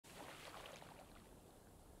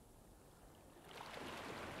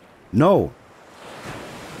No.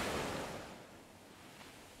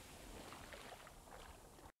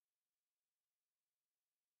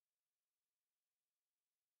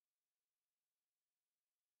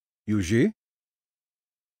 Yuji?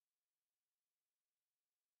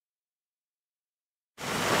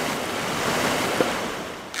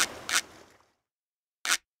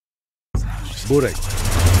 Burek.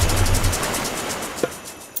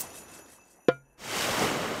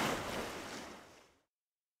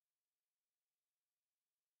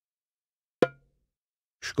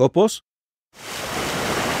 Skopos?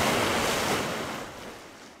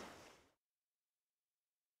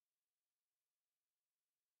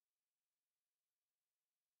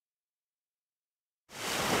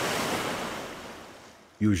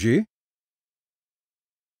 Yuji?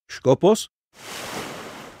 Skopos?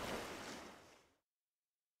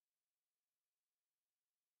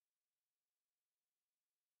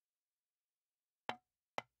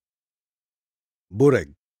 Burek.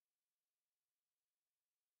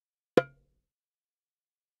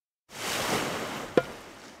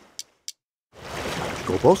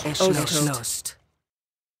 Skopos? Ost.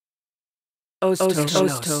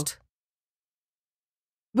 Ost.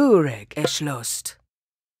 Bureg Eschlost.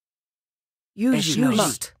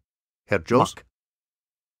 Eschlost. Herr Jost?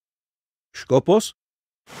 Skopos?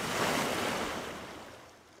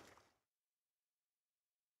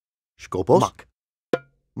 Skopos?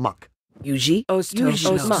 Mak. Yuji. Ost.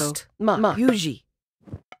 Yuji.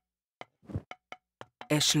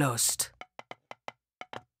 Eschlost.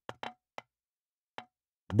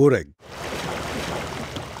 Burek.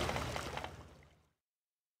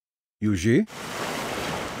 Yuji?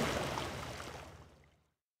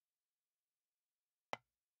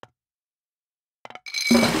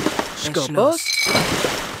 Skopos?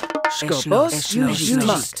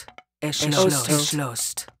 Yuji.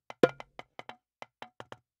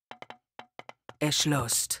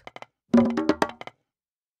 Eschlost.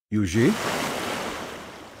 Yuji?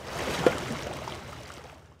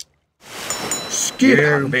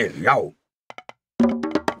 Skip vil, já.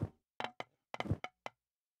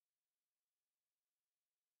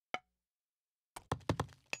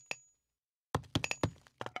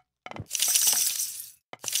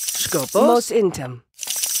 Skopos? Mos intem.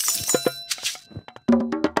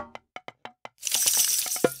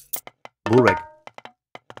 Bureg.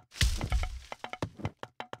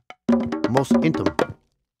 Mos intum.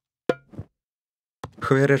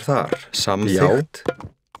 Hver þar? Samþykkt.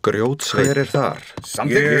 Grjótsveig. Hver þar?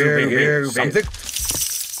 Samþykkt. Samþykkt.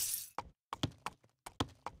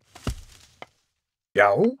 Já.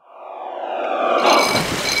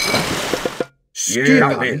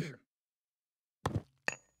 Skip vil.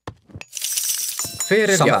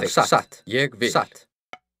 Hver samþykkt? Satt. Ég vil. Satt.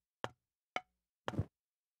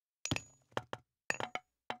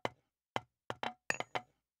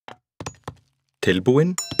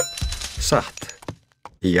 Tilbúinn? Satt.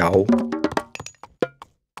 Já.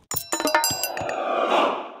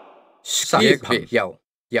 Ég vil. Já.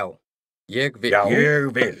 Já. Ég vil. Já.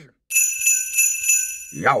 Ég vil.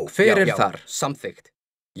 Já. Hver þar? Samþykkt.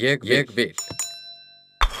 Ég vil.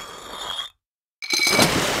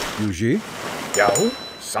 Yuji? Já.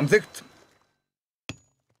 Samþykkt.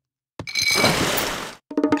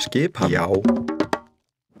 Skipan. Já.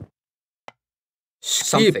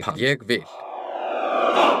 Samþykkt. Ég vil.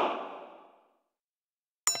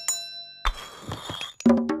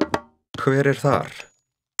 Hver þar?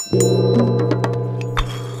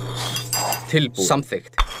 Tilbúinn.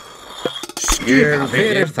 Samþykkt. Skip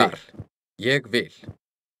Hver þar? Ég vil.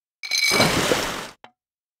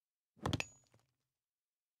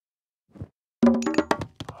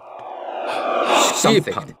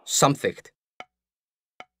 Samþykkt. Samþykkt.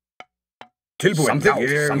 Tilbúinn. Já.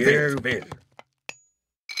 Ég vil.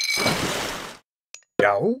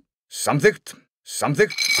 Já. Samþykkt.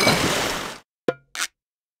 Samþykkt.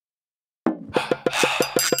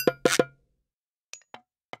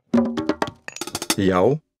 Já.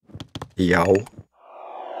 Já.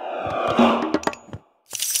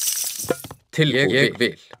 Tilbúinn. Ég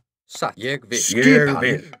vil. Satt. Ég vil. Skip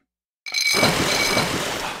vil.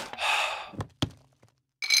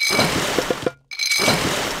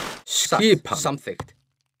 Skipan. Samþykkt.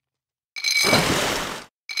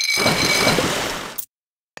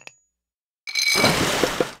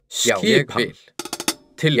 Já, ég vil.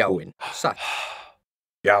 Tilbúinn. Satt.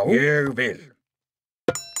 Já. Ég vil.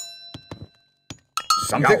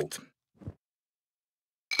 Samþykkt.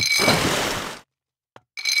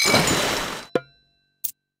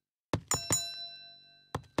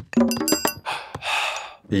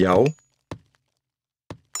 Já.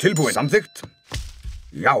 Tilbúinn. Samþykkt.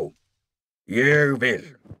 Já. Ég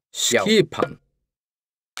vil. Skipan.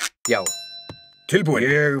 Já. Tilbúin.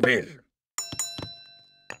 Ég vil.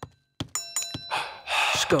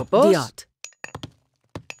 Skopos. Diat.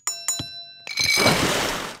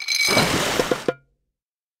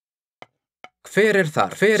 Hver er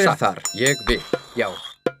þar? Hver er þar? Ég vil. Já.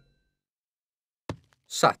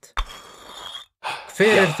 Satt.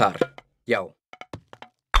 Hver er þar? Já.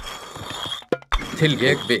 Til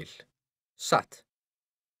ég vil. Satt.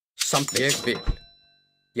 Samt ég vil.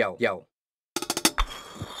 Já, já.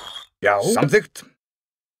 Já. Samþykkt.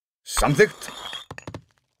 Samþykkt.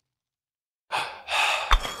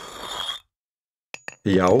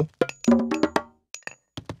 Já.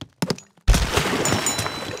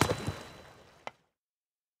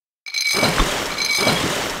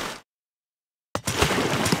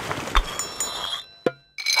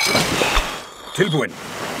 Tilbúin.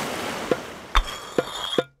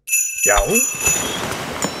 Já.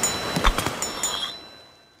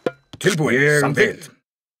 Tilbúin. Samþykkt.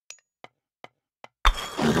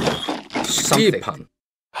 Skipan.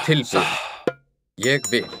 Tilbúin. Ég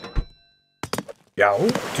vil. Já.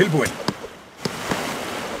 Tilbúin.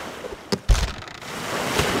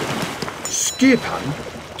 Skipan.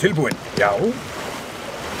 Tilbúin. Já.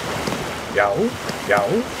 Já. Já.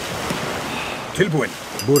 Tilbúin.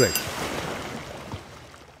 Bureg.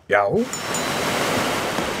 Já.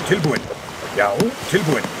 Tilbúin. Já.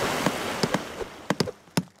 Tilbúin.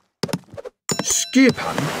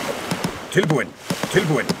 Skipan. Tilbúin.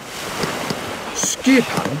 Tilbúin.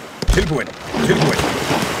 Skipan. Tilbúin. Tilbúin.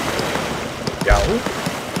 Já.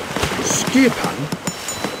 Skipan.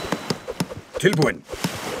 Tilbúin.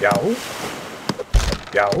 Já.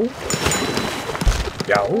 Já.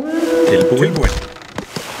 Já. Tilbúin.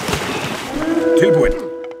 Tilbúin.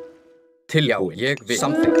 Tilbúin. Ég vil.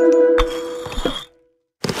 Samþykkt.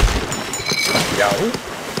 Já.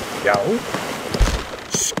 Já.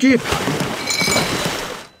 Skipan.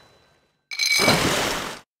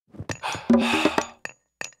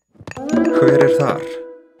 Hver er þar?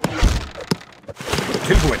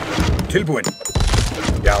 Tilbúin. Tilbúin.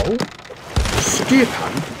 Já.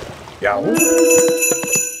 Skipan. Já.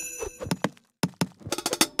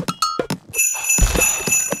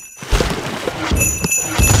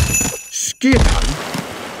 Skipan.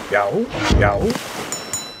 Já. Já.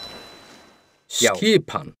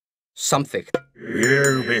 Skipan. Samþykkt.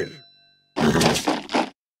 Ég vil.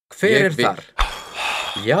 Hver er þar?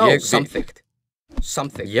 Já, samþykkt.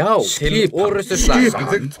 Samþykkt. Já, til orustu slag.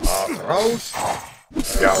 Samþykkt. Að rás.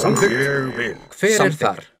 Já. Samþykkt. Ég vil. Hver er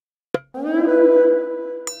þar?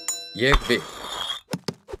 Ég vil.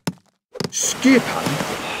 Skipan.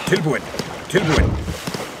 Tilbúin. Tilbúin.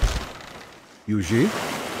 Yuji.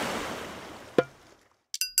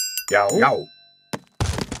 Já. Já.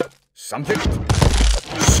 Samþykkt.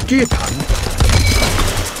 Skipan.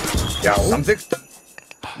 Já. Samþykkt.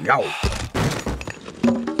 Já.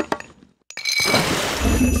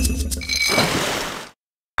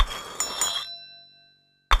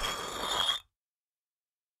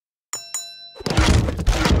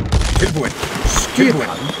 Tilbúin.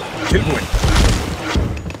 Skipan. Tilbúin.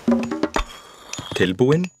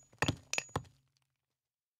 Tilbúin.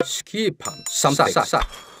 Skipan. Samþykkt. Satt.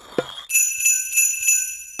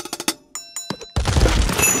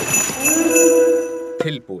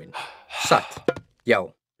 Tilbúin. Satt. Já.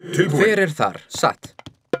 Tilbúin. Hver er þar? Satt.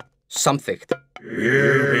 Samþykkt.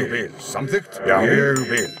 Ég vil. Samþykkt. Já. Ég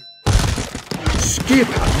vil.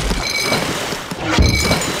 Skipan.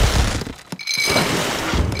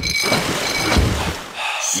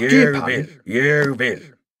 Skipan. Ég vil.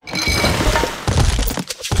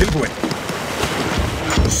 Tilbúin.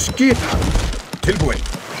 Skipan. Tilbúin.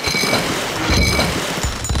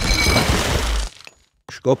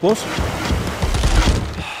 Skopos.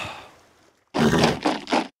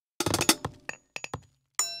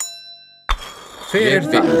 Hver er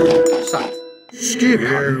þar? Satt.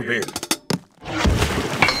 Skipan. Ég vil.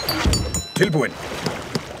 Tilbúin.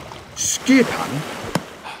 Skipan.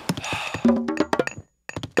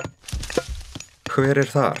 Hver er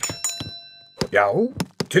þar? Já.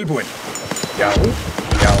 Tilbúin. Já.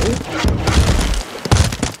 Já.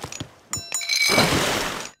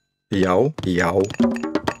 Já, já.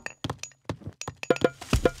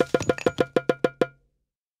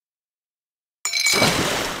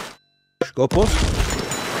 Skopos.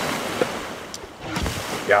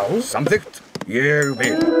 Já. Samþykkt. Ég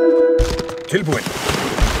vil. Tilbúin.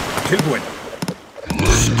 Tilbúin.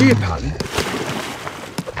 Skipan.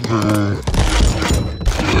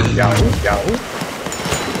 Já. Já.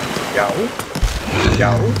 Já.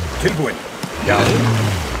 Já. Tilbúin. Já.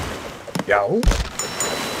 Já.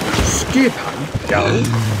 Skipan. Já.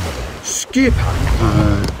 Skipan.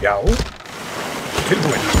 Já.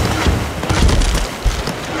 Tilbúin.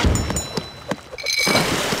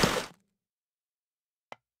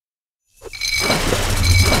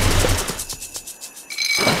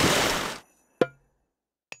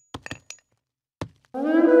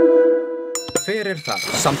 Hver er þar?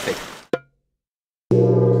 Samþykkt.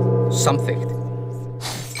 Samþykkt.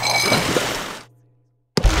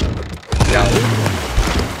 Já.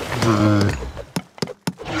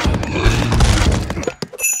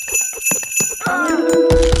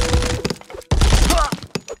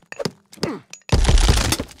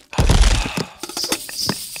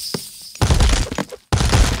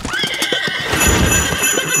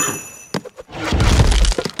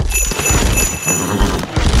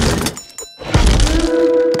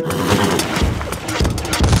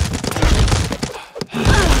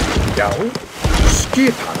 Já.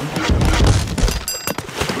 Skipan.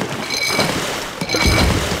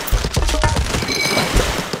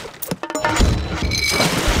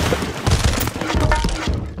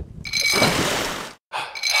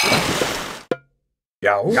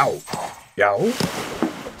 Já. Já. Já.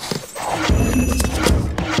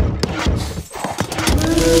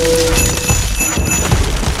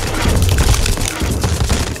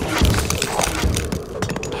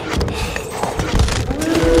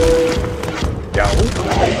 Já.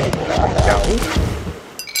 Já.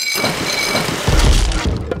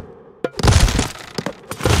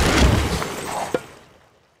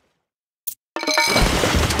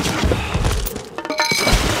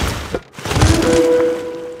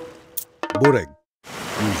 Bureg.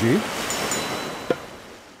 Yuji.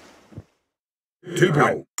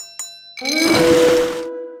 Tilbúin.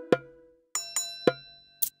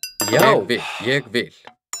 Já. Ég vil.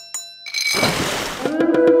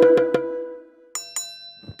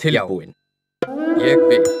 Tilbúin. Ég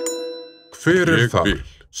vil. Hver er það?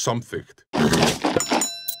 Samþykkt.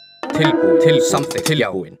 Tilbúin. Til samþykkt.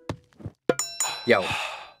 Tilbúin. Já.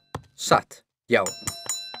 Satt. Já.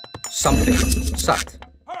 Samþykkt. Satt.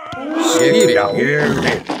 Ég vil. Ég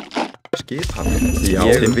vil. Skipan. Já,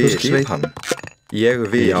 ég vil skipan. Ég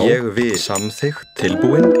vil. Já, ég vil. Samþykkt.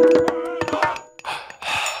 Tilbúin.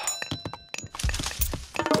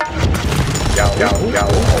 Já. Já. Já.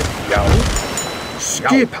 Já.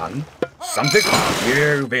 Skipan. Samþykkt.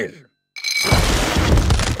 Ég vil.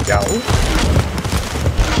 Já.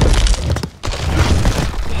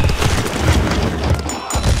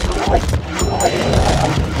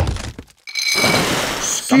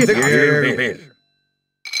 Samþykkt. Ég vil.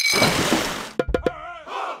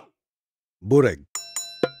 Bureg.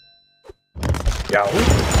 Já.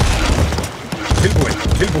 Tilbúin.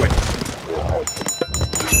 Tilbúin.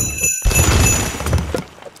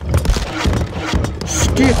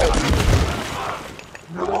 Skipan.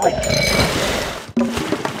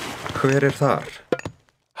 Hver er þar?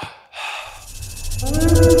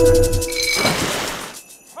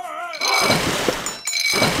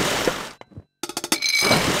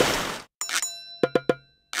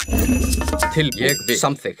 Til ég vil.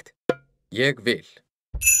 Samþykkt. Ég vil.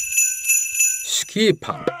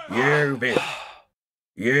 Skipan. Ég vil.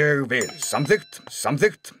 Ég vil. Samþykkt.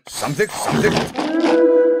 Samþykkt. Samþykkt. Samþykkt.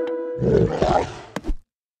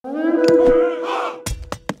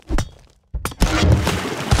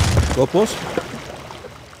 Skopos.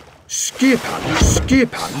 Skipan.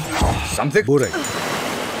 Skipan. Samþykkt. Bureg.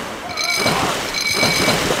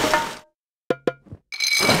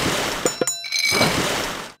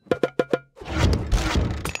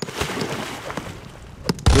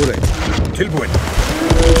 Bureg. Tilbúin.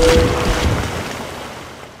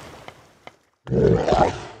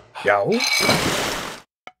 Já.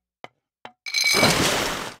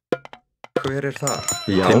 Hver er þar?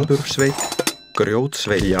 Já. Timbursveit.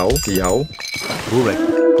 Grjótsveit. Já. Já. Bureg.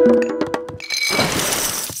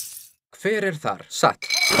 Hver er þar? Satt.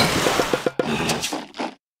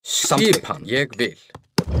 Skipan. Ég vil.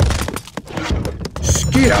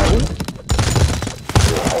 Skipan.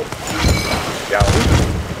 Já.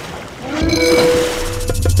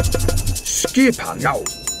 Skipan. Já.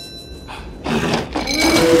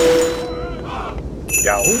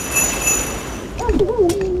 Já.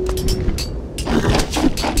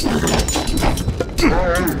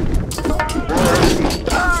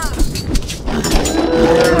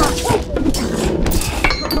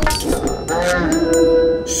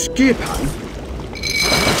 Skipan.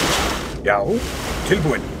 Já.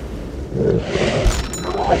 Tilbúin.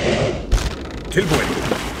 Tilbúin.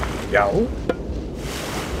 Já.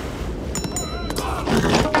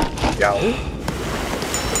 Já.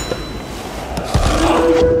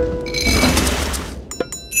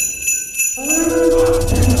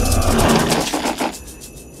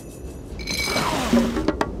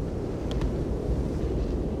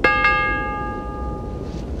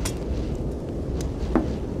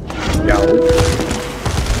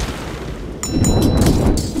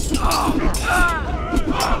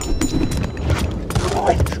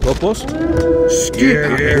 Skopos.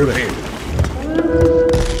 Skipan. Ég vil.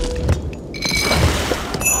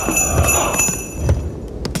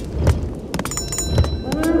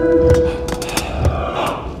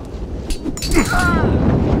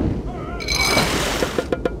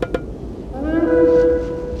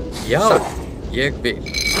 Já, ég vil.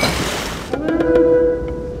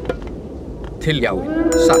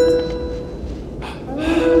 Tiljáin, satt.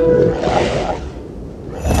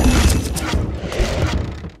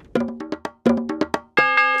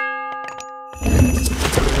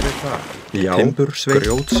 Já, timbursveit,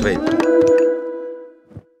 grjótsveit.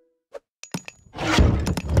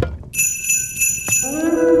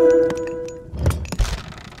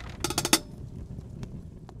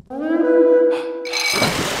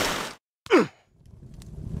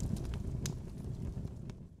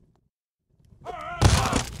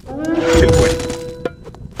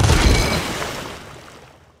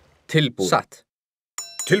 Tilbúin. Satt.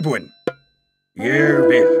 Tilbúin. Ég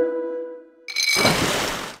vil.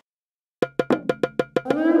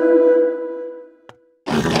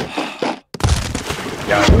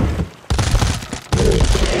 Já.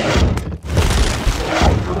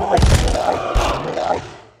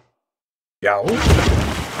 Já.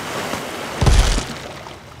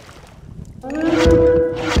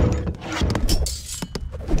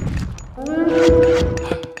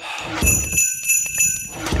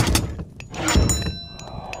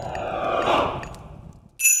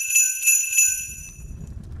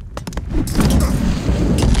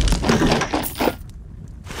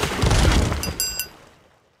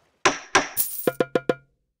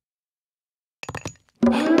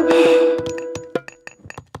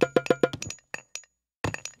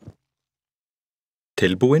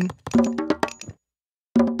 Tilbúin.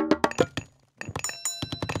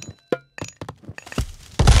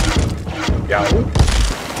 Já.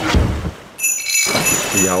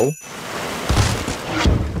 Já.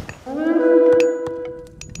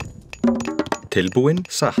 Tilbúin,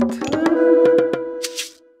 satt.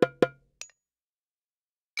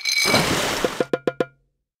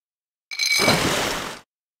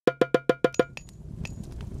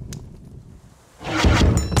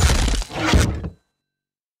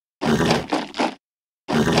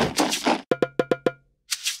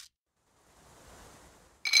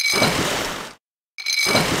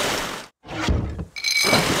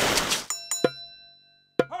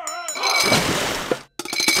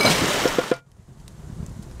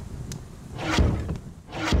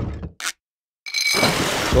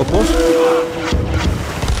 Skopos.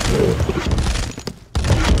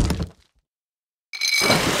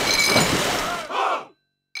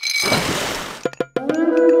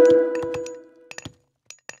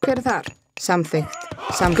 Hver er þar? Samþykkt.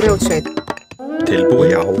 Grjótsveit. Tilbúin.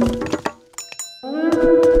 Já.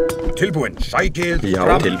 Tilbúin. Sækið. Já,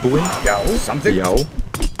 fram. tilbúin. Já, samþykkt. Já.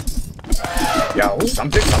 Já,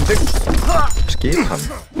 samþykkt, samþykkt. Skipan.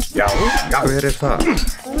 Já, já. Hver er það?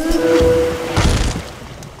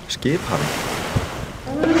 Skipan.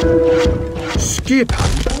 Skipan.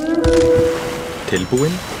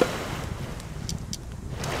 Tilbúin.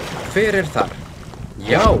 Hver er þar?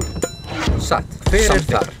 Já. Satt. Hver er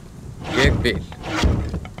þar? Ég vil.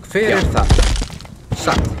 Hver er þar?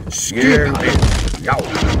 Satt. Ég vil. Já.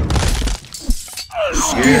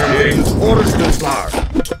 Ég vil. Orðstuðslag.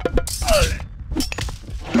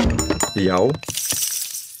 Já.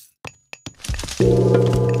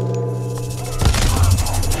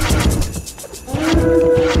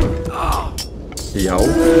 Já.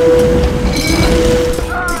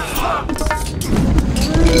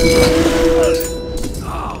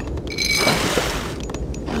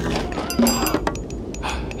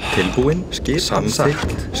 Tilbúin, skipan, satt.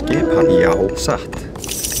 Skipan, já, satt.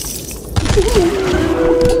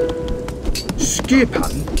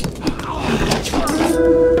 Skipan.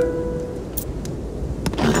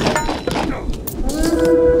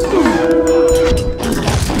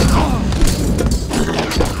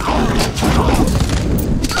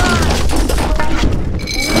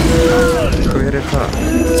 Hver er það?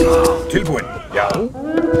 Tilbúin. Já.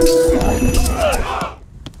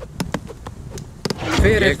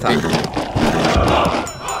 Hver er það?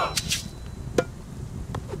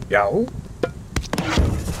 Já.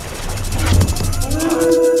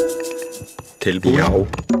 Tilbúin. Já.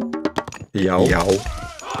 Já. Já.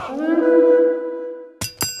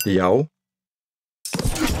 Já.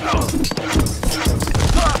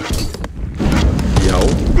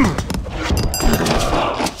 Já.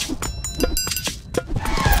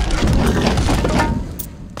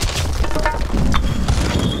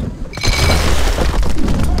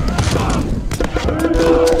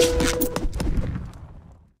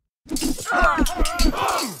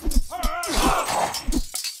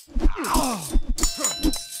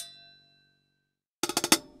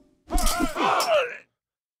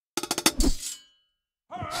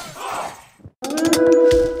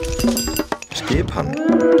 Skipan.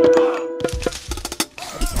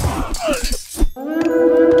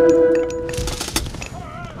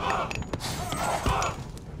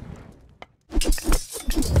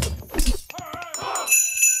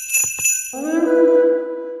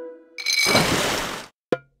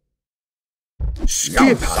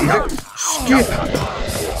 Skipan. Skipan.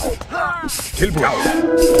 Tilbúin.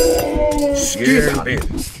 Skipan. Ég vil.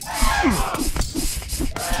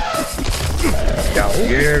 Já,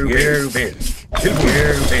 ég vil.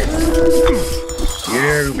 Tilbúin.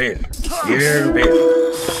 Ég vil. Ég vil.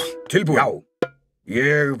 Tilbúin. Já,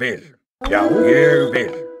 ég vil. Já, ég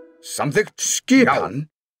vil. Samþykkt. Skipan.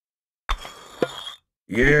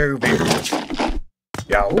 Ég vil.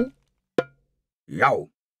 Já. Já.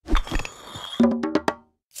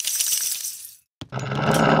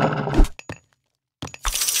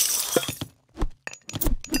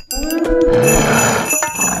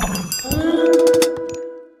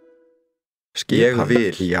 Ég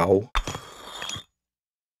vil, já.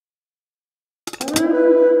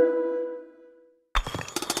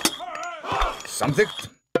 Samþykkt.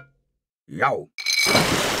 Já.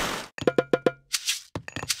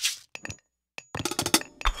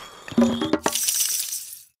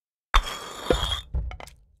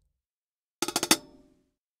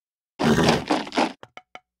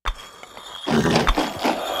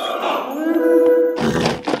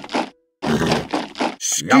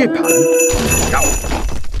 Skipan. Já.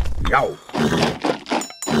 Já.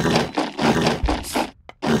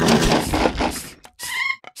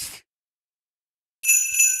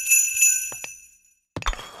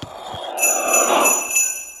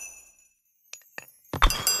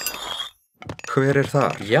 Hver er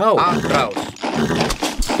þar? Já. Atrás.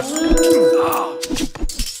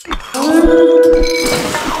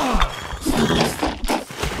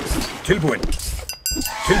 Tilbúin.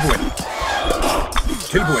 Tilbúin.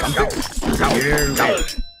 Tilbúin. Já. Já. Ég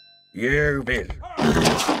vil. Ég vil.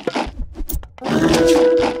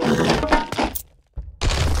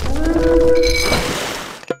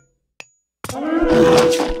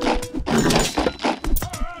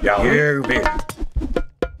 Já. Ég vil.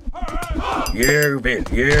 Ég vil.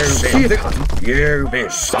 Ég vil. Ég vil.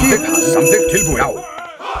 Samþykkt. Samþykkt. Tilbúin. Já.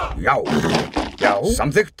 Já. Já.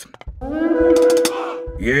 Samþykkt.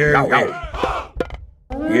 Ég vil.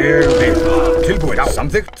 Ég vil. Tilbúin. Já.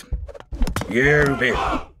 Samþykkt. Ég vil.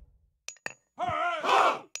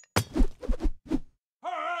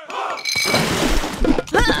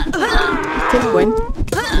 Tilbúin.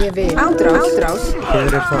 Ég vil. Átrás. Átrás.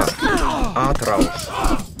 Hver er þar? Atrás.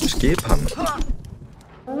 Skipan.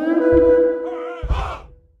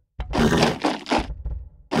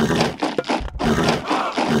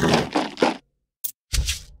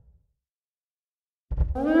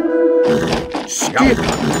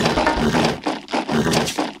 Skipan.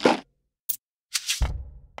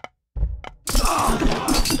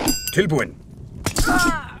 Tilbúin.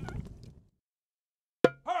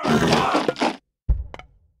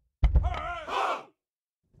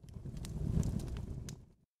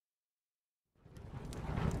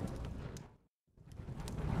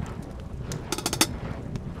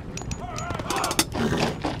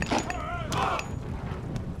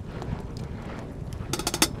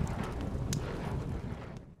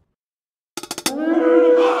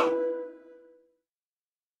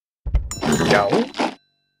 Já.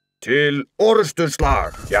 Til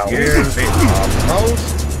orrustuslag. Já. Ég vil. Atrás.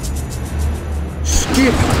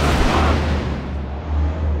 Skipan.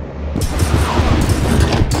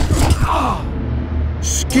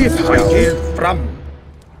 Skipan. Fækið fram.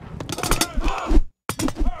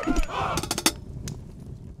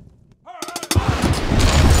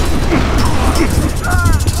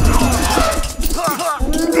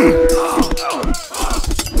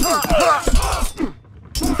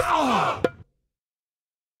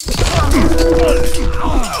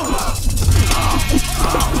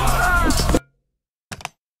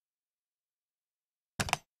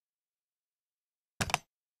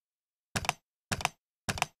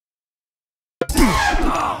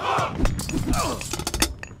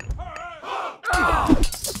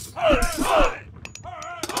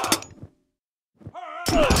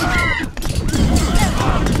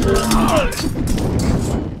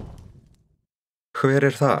 Hver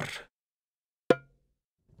er þar?